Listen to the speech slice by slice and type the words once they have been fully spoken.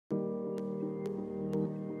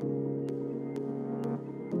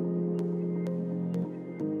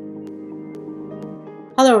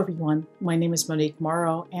Hello everyone, my name is Monique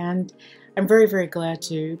Morrow and I'm very glad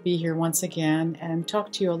to be here once again and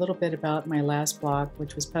talk to you a little bit about my last blog,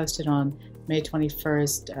 which was posted on May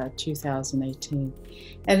 21st, 2018.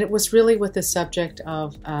 And it was really with the subject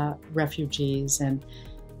of refugees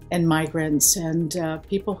and migrants and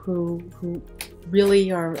people who really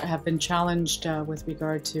have been challenged with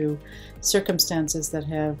regard to circumstances that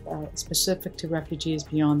have specific to refugees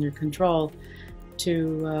beyond their control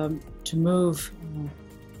to move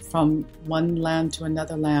from one land to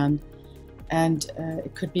another land, and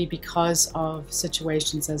it could be because of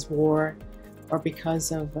situations as war, or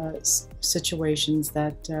because of situations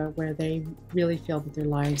that where they really feel that their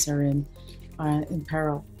lives are in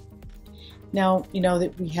peril. Now, you know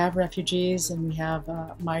that we have refugees and we have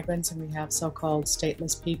migrants and we have so-called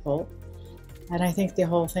stateless people. And I think the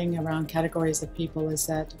whole thing around categories of people is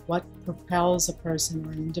that what propels a person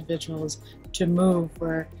or individuals to move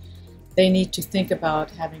where they need to think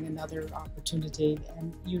about having another opportunity.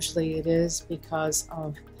 And usually it is because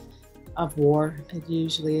of war. It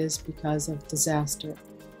usually is because of disaster.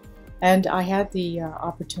 And I had the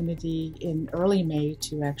opportunity in early May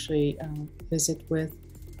to actually visit with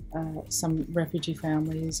some refugee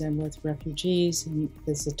families and with refugees in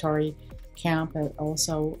the Zataari camp, and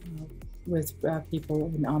also with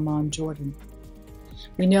people in Amman, Jordan.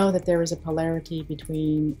 We know that there is a polarity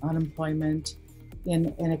between unemployment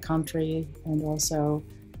in a country and also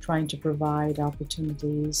trying to provide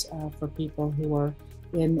opportunities for people who are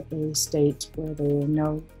in a state where they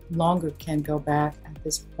no longer can go back at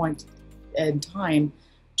this point in time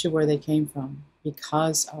to where they came from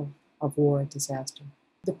because of war and disaster.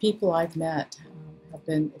 The people I've met have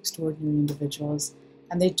been extraordinary individuals,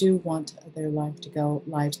 and they do want their lives to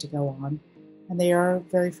go on, and they are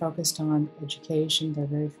very focused on education. They're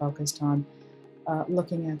very focused on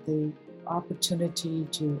looking at the opportunity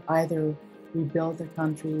to either rebuild their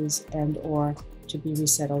countries and or to be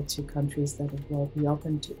resettled to countries that will be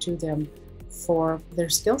open to them for their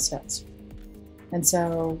skill sets. And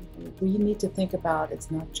so we need to think about,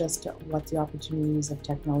 it's not just what the opportunities of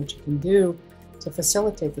technology can do to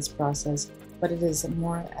facilitate this process, but it is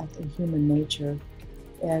more at a human nature,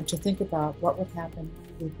 and to think about what would happen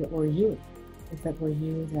if it were you. If it were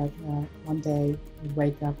you that one day would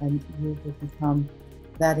wake up and you would become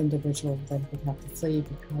that individual that would have to flee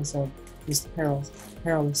because of these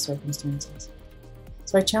perilous circumstances.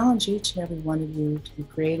 So I challenge each and every one of you to be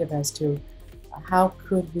creative as to how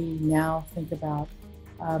could we now think about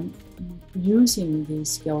using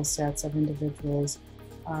these skill sets of individuals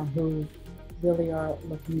who really are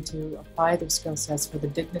looking to apply their skill sets for the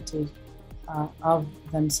dignity of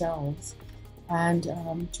themselves, and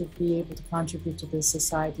to be able to contribute to the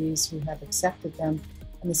societies who have accepted them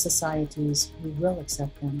and the societies who will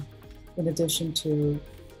accept them, in addition to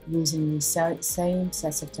using the same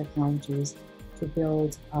sets of technologies to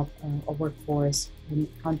build up a workforce in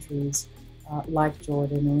countries like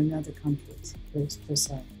Jordan or in other countries, per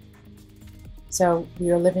se. So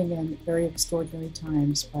we are living in very extraordinary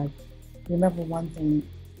times, but remember one thing,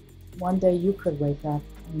 one day you could wake up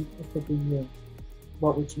and it could be you.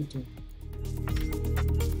 What would you do?